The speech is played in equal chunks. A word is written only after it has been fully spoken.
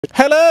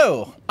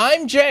Hello,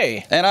 I'm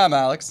Jay. And I'm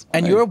Alex.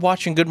 And you're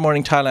watching Good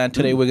Morning Thailand.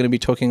 Today we're going to be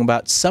talking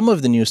about some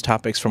of the news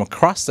topics from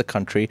across the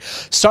country.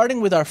 Starting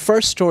with our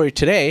first story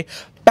today,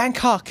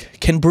 Bangkok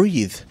can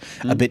breathe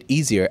a bit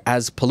easier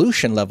as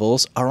pollution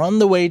levels are on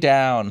the way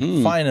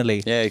down.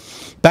 Finally. Yay.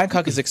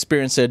 Bangkok is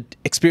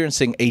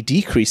experiencing a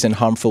decrease in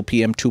harmful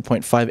PM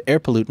 2.5 air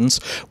pollutants,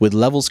 with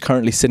levels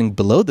currently sitting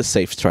below the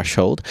safe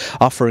threshold,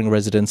 offering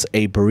residents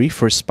a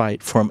brief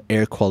respite from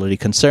air quality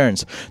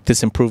concerns.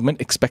 This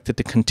improvement, expected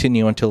to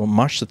continue until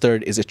March the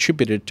 3rd, is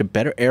attributed to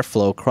better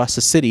airflow across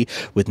the city,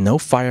 with no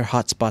fire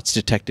hotspots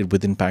detected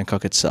within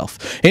Bangkok itself.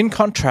 In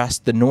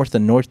contrast, the north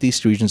and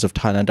northeast regions of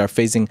Thailand are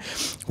facing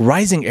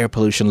rising air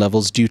pollution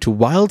levels due to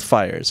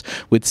wildfires,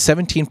 with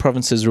 17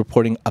 provinces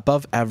reporting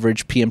above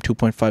average PM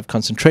 2.5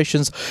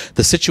 concentrations.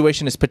 The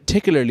situation is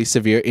particularly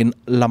severe in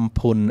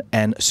Lamphun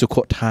and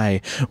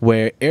Sukhothai,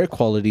 where air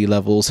quality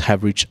levels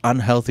have reached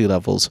unhealthy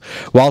levels.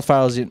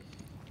 Wildfires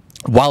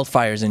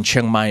in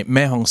Chiang Mai,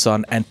 Mae Hong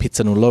Son, and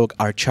Pitsanulok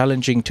are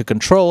challenging to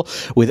control,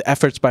 with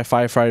efforts by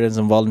firefighters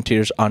and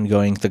volunteers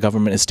ongoing. The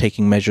government is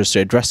taking measures to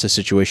address the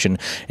situation,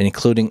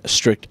 including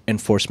strict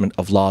enforcement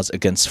of laws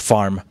against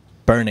farm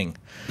burning.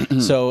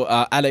 So,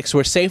 Alex,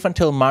 we're safe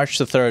until March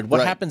the 3rd.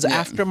 What happens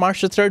after March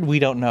the 3rd? We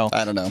don't know.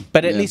 I don't know.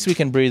 But at least we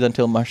can breathe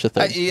until March the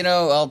 3rd.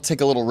 I'll take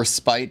a little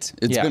respite.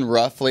 It's been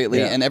rough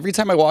lately, and every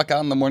time I walk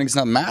out in the mornings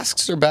now,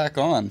 masks are back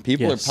on.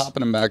 People are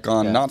popping them back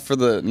on, not for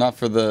the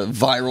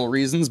viral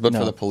reasons, but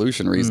for the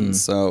pollution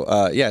reasons. So,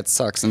 it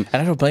sucks. And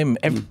I don't blame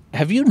him.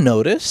 Have you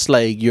noticed,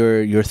 like,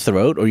 your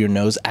throat or your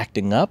nose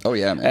acting up? Oh,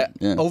 yeah, man.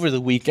 Over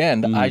the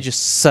weekend, I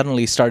just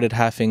suddenly started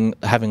having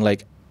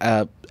like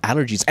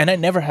allergies, and I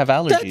never have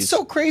allergies. That's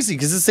so crazy,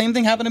 because the same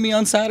thing happened to me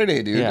on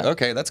Saturday, dude.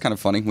 Okay, that's kind of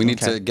funny. We need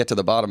to get to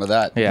the bottom of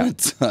that.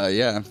 There's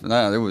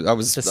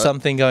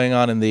something going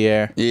on in the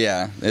air.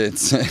 Yeah,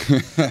 it's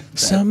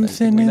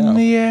something in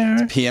the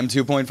air. It's PM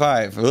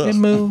 2.5. It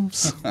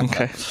moves.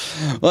 Okay.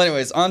 Well,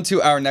 anyways, on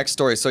to our next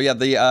story. So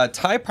the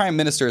Thai Prime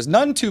Minister is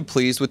none too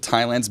pleased with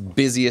Thailand's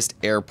busiest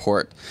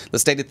airport. The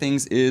state of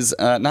things is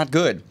not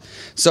good.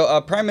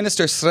 So Prime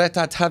Minister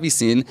Srettha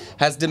Thavisin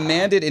has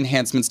demanded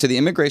enhancements to the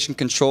immigration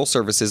control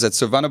services at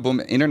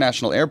Suvarnabhumi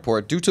International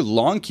Airport due to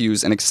long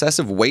queues and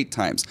excessive wait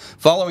times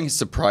following his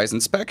surprise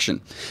inspection.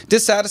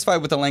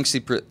 Dissatisfied with the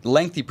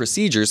lengthy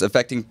procedures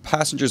affecting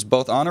passengers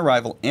both on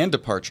arrival and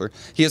departure,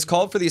 he has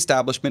called for the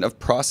establishment of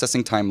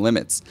processing time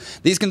limits.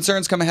 These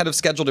concerns come ahead of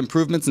scheduled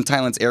improvements in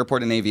Thailand's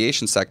airport and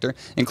aviation sector,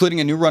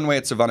 including a new runway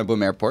at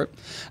Suvarnabhumi Airport.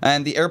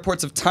 And the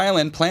airports of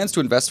Thailand plans to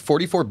invest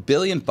 44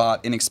 billion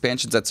baht in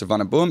expansions at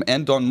Suvarnabhumi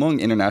and Don Mueang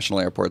International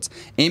Airports,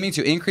 aiming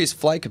to increase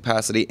flight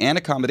capacity and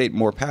accommodate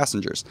more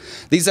passengers.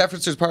 These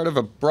efforts are part of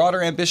a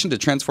broader ambition to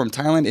transform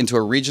Thailand into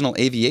a regional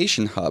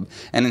aviation hub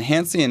and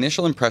enhance the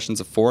initial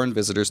impressions of foreign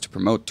visitors to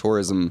promote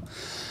tourism.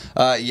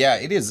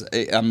 It is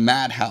a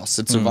madhouse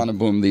at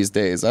Suvarnabhumi these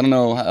days. I don't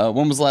know,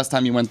 when was the last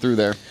time you went through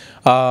there?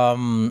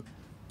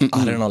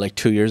 I don't know, like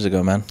 2 years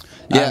ago, man.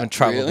 I haven't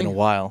traveled in a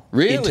while.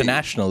 Really?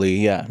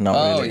 Internationally, not really.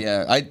 Oh,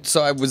 yeah. I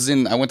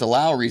went to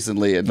Laos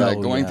recently, and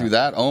going through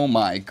that, oh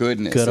my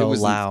goodness. Good old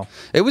Laos.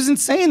 It was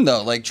insane,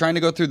 though. Like, trying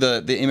to go through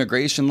the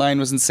immigration line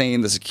was insane.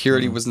 The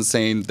security was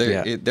insane.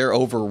 They're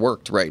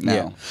overworked right now.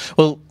 Yeah.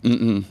 Well,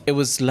 it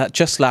was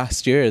just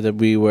last year that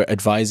we were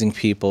advising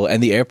people,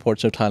 and the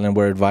airports of Thailand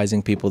were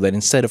advising people that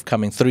instead of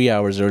coming 3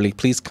 hours early,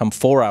 please come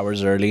 4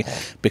 hours early,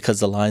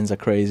 because the lines are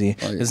crazy.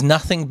 There's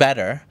nothing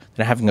better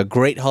than having a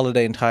great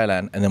holiday in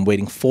Thailand and then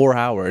waiting 4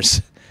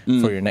 hours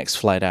for your next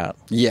flight out.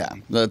 Yeah,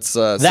 that's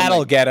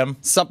that'll get them.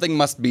 Something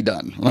must be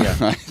done.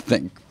 I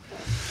think.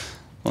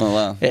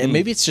 Well, and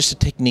maybe it's just a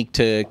technique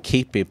to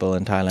keep people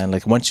in Thailand.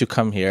 Like, once you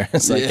come here,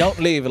 it's like, don't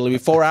leave. It'll be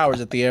 4 hours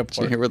at the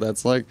airport. You hear what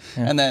that's like?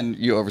 And then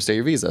you overstay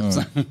your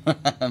visa.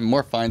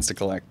 More fines to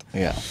collect.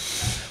 Yeah.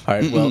 All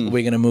right, well,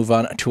 we're going to move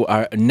on to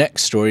our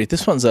next story.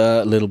 This one's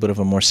a little bit of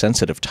a more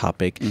sensitive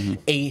topic.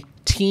 A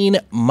teen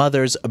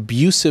mother's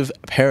abusive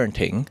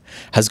parenting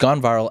has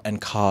gone viral and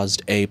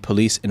caused a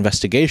police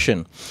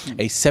investigation.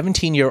 A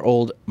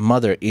 17-year-old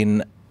mother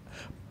in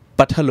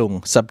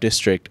Pathalung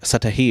sub-district,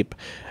 Sattahip,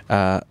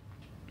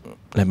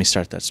 let me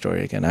start that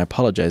story again. I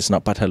apologize. It's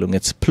not Pathalung.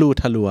 It's Plu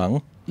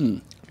Thaluang.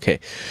 Okay.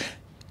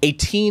 A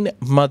teen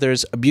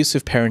mother's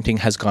abusive parenting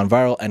has gone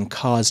viral and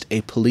caused a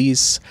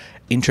police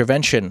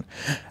intervention.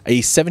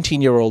 A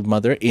 17-year-old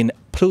mother in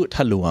Plu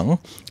Thaluang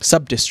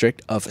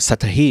sub-district of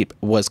Sattahip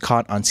was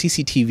caught on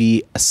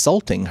CCTV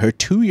assaulting her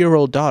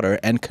 2-year-old daughter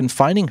and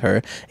confining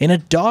her in a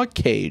dog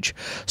cage,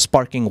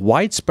 sparking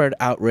widespread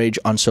outrage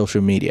on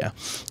social media.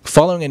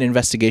 Following an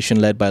investigation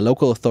led by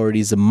local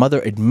authorities, the mother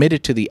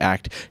admitted to the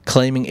act,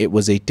 claiming it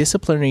was a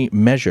disciplinary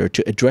measure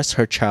to address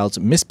her child's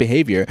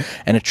misbehavior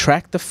and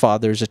attract the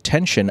father's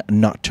attention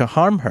not to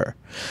harm her.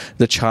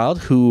 The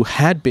child, who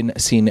had been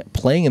seen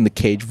playing in the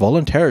cage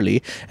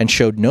voluntarily and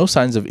showed no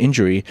signs of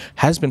injury,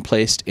 has been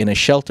placed placed in a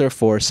shelter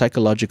for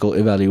psychological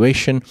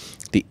evaluation.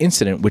 The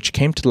incident, which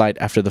came to light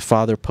after the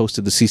father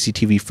posted the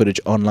CCTV footage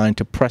online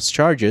to press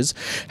charges,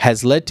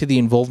 has led to the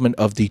involvement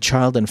of the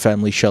child and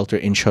family shelter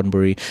in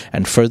Chonburi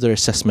and further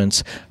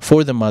assessments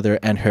for the mother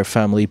and her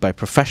family by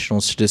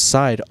professionals to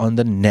decide on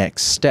the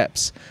next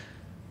steps.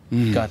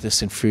 God,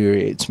 this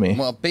infuriates me.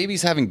 Well,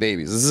 babies having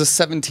babies. This is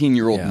a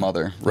 17-year-old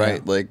mother, right?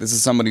 Yeah. Like, this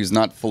is somebody who's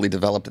not fully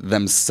developed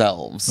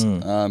themselves.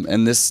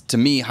 And this, to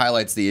me,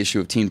 highlights the issue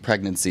of teen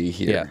pregnancy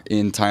here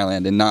in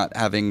Thailand and not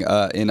having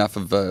enough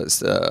of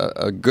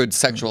a good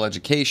sexual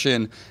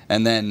education,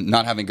 and then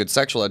not having good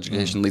sexual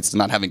education leads to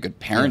not having good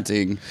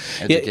parenting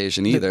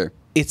education either.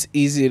 It's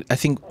easy. I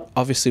think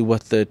obviously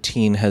what the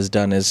teen has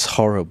done is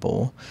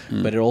horrible,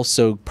 but it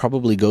also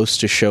probably goes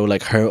to show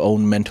like her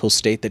own mental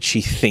state that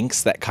she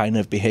thinks that kind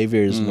of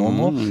behavior is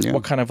normal.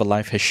 What kind of a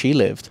life has she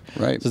lived?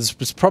 Right. So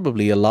there's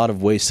probably a lot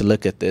of ways to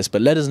look at this,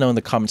 but let us know in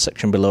the comment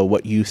section below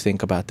what you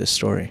think about this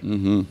story.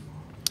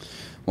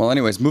 Well,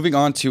 anyways, moving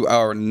on to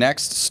our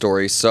next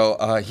story. So,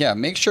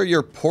 make sure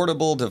your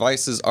portable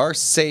devices are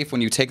safe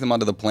when you take them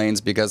onto the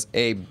planes because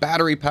a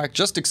battery pack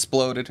just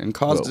exploded and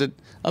caused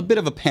a bit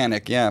of a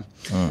panic,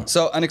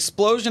 So, an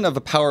explosion of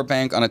a power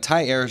bank on a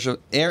Thai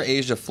Air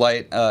Asia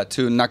flight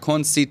to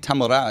Nakhon Si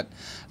Thammarat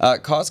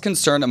caused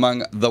concern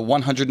among the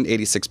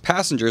 186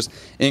 passengers,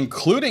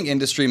 including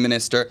Industry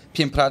Minister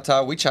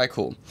Phimprata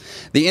Vichaykhul.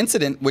 The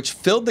incident, which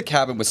filled the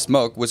cabin with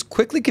smoke, was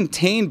quickly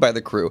contained by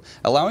the crew,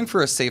 allowing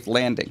for a safe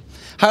landing.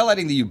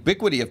 Highlighting the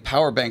ubiquity of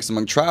power banks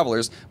among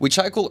travelers,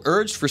 Vichaykhul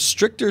urged for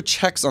stricter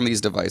checks on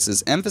these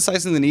devices,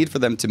 emphasizing the need for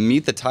them to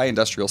meet the Thai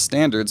industrial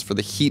standards for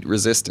the heat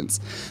resistance.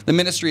 The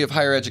Ministry of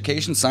Higher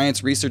Education,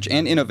 Science, Research,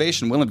 and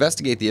Innovation will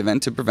investigate the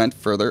event to prevent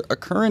further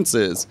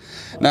occurrences.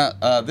 Now,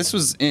 this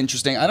was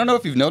interesting. I don't know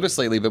if you've noticed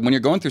lately, but when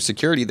you're going through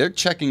security, they're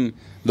checking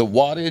the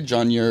wattage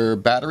on your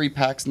battery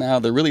packs now.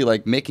 They're really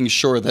like making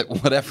sure that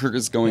whatever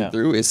is going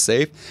through is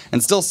safe.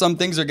 And still some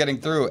things are getting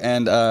through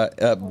and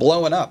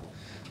blowing up.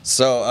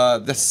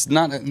 So that's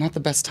not the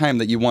best time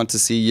that you want to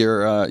see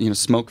your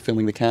smoke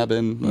filling the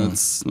cabin.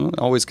 It's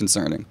always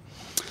concerning.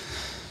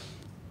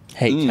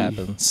 Hate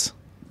cabins.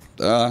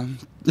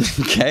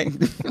 Okay.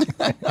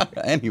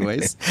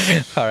 Anyways.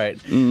 All right.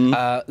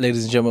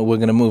 Ladies and gentlemen, we're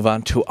going to move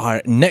on to our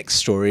next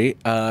story,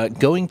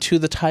 going to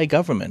the Thai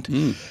government.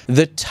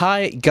 The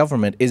Thai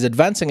government is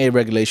advancing a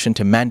regulation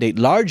to mandate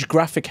large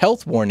graphic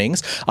health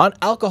warnings on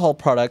alcohol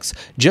products,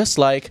 just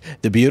like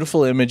the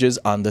beautiful images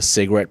on the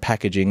cigarette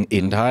packaging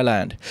in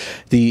Thailand.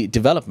 The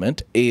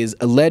development is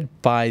led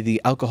by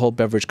the Alcohol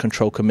Beverage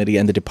Control Committee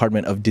and the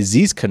Department of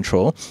Disease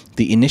Control.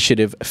 The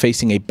initiative,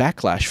 facing a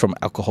backlash from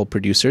alcohol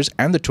producers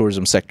and the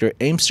tourism sector,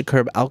 aims to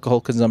curb alcohol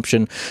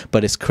consumption,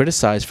 but is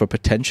criticized for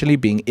potentially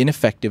being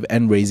ineffective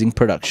and raising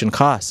production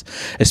costs,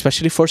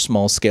 especially for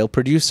small-scale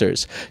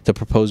producers. The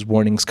proposed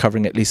warnings,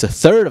 covering at least a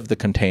third of the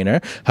container,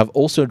 have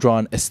also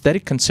drawn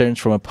aesthetic concerns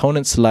from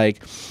opponents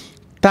like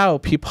Tao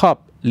Pipop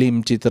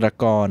Lim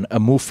Jitrakon, a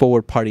Move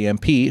Forward Party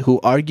MP, who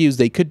argues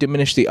they could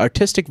diminish the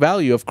artistic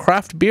value of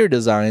craft beer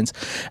designs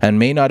and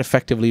may not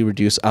effectively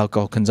reduce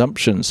alcohol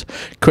consumptions.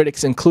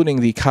 Critics,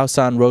 including the Khao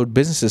San Road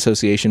Business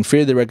Association,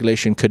 fear the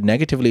regulation could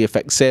negatively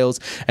affect sales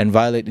and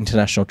violate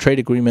international trade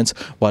agreements,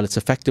 while its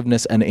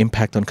effectiveness and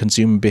impact on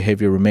consumer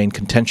behavior remain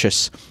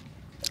contentious.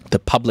 The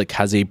public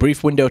has a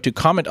brief window to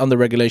comment on the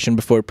regulation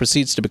before it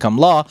proceeds to become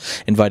law,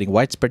 inviting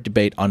widespread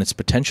debate on its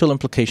potential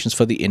implications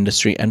for the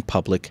industry and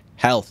public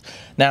health.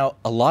 Now,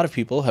 a lot of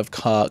people have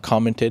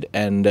commented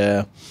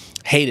and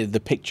hated the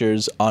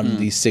pictures on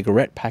the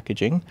cigarette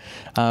packaging,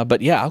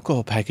 but yeah,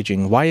 alcohol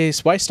packaging. Why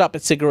stop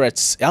at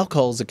cigarettes?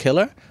 Alcohol is a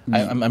killer.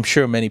 I'm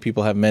sure many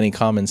people have many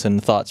comments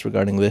and thoughts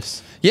regarding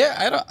this.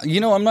 Yeah,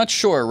 I'm not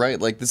sure, right?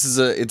 Like, it's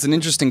an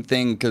interesting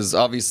thing because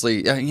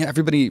obviously,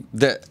 everybody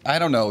I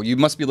don't know. You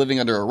must be living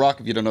under a rock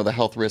if you don't know the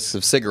health risks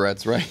of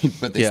cigarettes, right?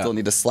 But they still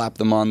need to slap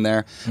them on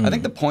there. I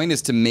think the point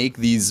is to make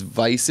these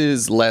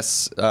vices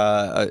less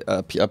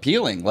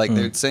appealing. Like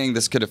they're saying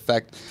this could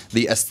affect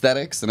the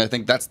aesthetics, and I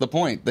think that's the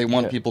point. They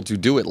want people to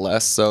do it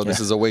less, so this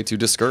is a way to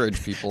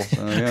discourage people.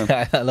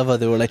 So, I love how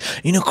they were like,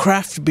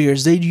 craft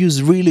beers, they'd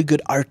use really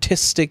good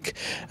artistic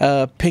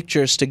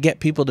pictures to get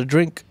people to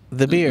drink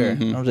the beer.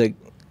 I was like,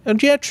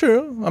 yeah,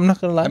 true. I'm not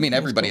gonna lie. I mean,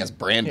 everybody has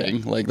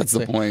branding. Like, that's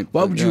the point.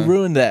 Why would you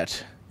ruin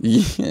that?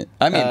 Yeah.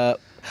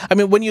 I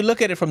mean, when you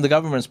look at it from the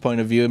government's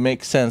point of view, it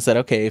makes sense that,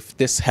 okay, if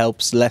this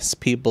helps less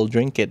people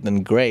drink it,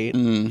 then great.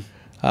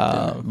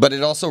 But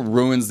it also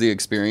ruins the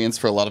experience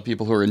for a lot of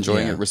people who are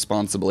enjoying it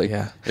responsibly.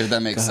 If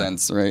that makes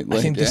sense, right? Like,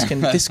 I think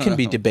this can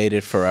be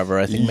debated forever.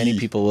 I think many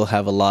people will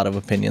have a lot of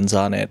opinions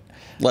on it.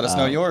 Let us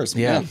know yours.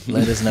 Yeah,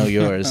 let us know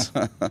yours.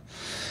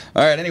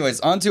 All right,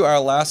 anyways, on to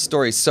our last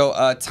story. So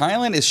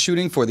Thailand is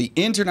shooting for the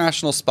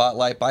international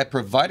spotlight by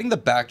providing the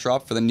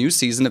backdrop for the new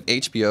season of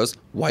HBO's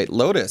White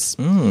Lotus.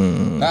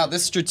 Now,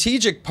 this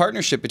strategic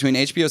partnership between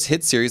HBO's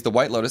hit series The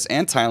White Lotus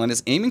and Thailand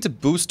is aiming to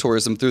boost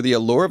tourism through the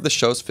allure of the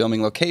show's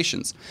filming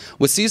locations.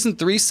 With Season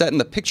 3 set in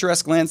the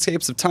picturesque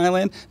landscapes of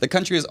Thailand, the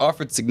country has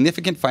offered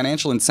significant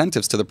financial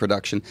incentives to the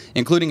production,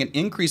 including an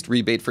increased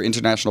rebate for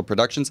international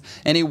productions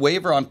and a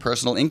waiver on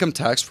personal income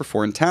tax for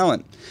foreign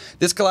talent.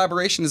 This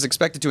collaboration is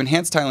expected to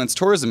enhance Thailand's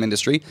tourism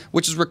industry,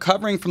 which is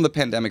recovering from the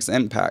pandemic's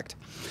impact.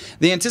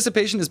 The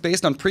anticipation is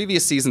based on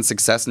previous season's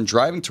success in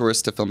driving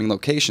tourists to filming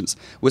locations,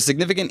 with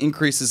significant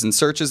increases in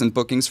searches and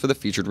bookings for the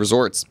featured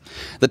resorts.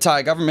 The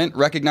Thai government,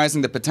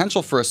 recognizing the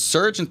potential for a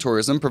surge in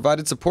tourism,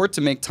 provided support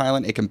to make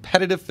Thailand a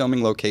competitive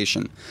filming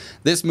location.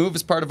 This move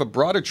is part of a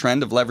broader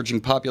trend of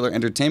leveraging popular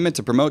entertainment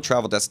to promote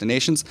travel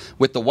destinations,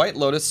 with the White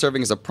Lotus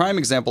serving as a prime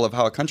example of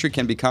how a country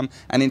can become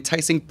an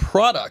enticing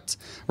product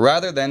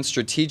rather than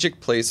through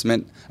strategic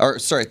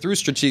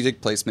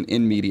placement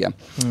in media.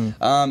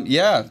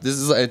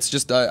 It's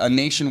just a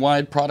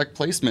nationwide product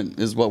placement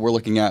is what we're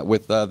looking at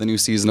with the new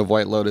season of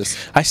White Lotus.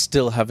 I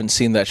still haven't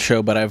seen that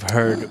show, but I've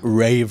heard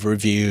rave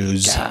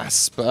reviews.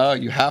 Gasp.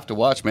 You have to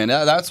watch, man.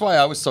 That's why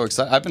I was so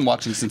excited. I've been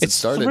watching since it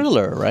started. It's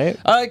thriller, right?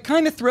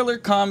 Kind of thriller,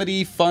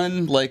 comedy,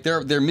 fun. Like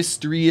they're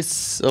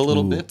mysterious a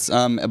little bit,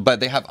 but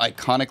they have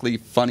iconically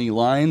funny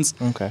lines.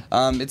 Okay.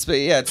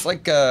 It's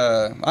like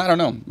I don't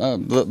know.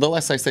 The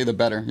less I say, the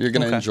better. You're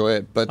gonna enjoy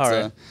it. But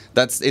right.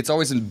 it's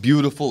always in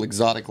beautiful,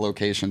 exotic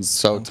locations.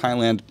 So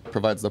Thailand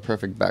provides the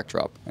perfect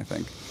backdrop, I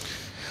think.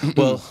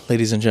 Well,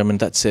 ladies and gentlemen,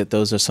 that's it.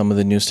 Those are some of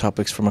the news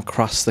topics from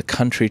across the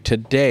country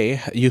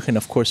today. You can,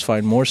 of course,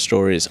 find more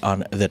stories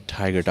on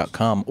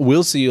thethaiger.com.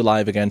 We'll see you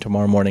live again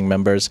tomorrow morning,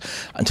 members.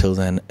 Until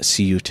then,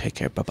 see you. Take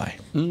care.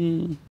 Bye-bye.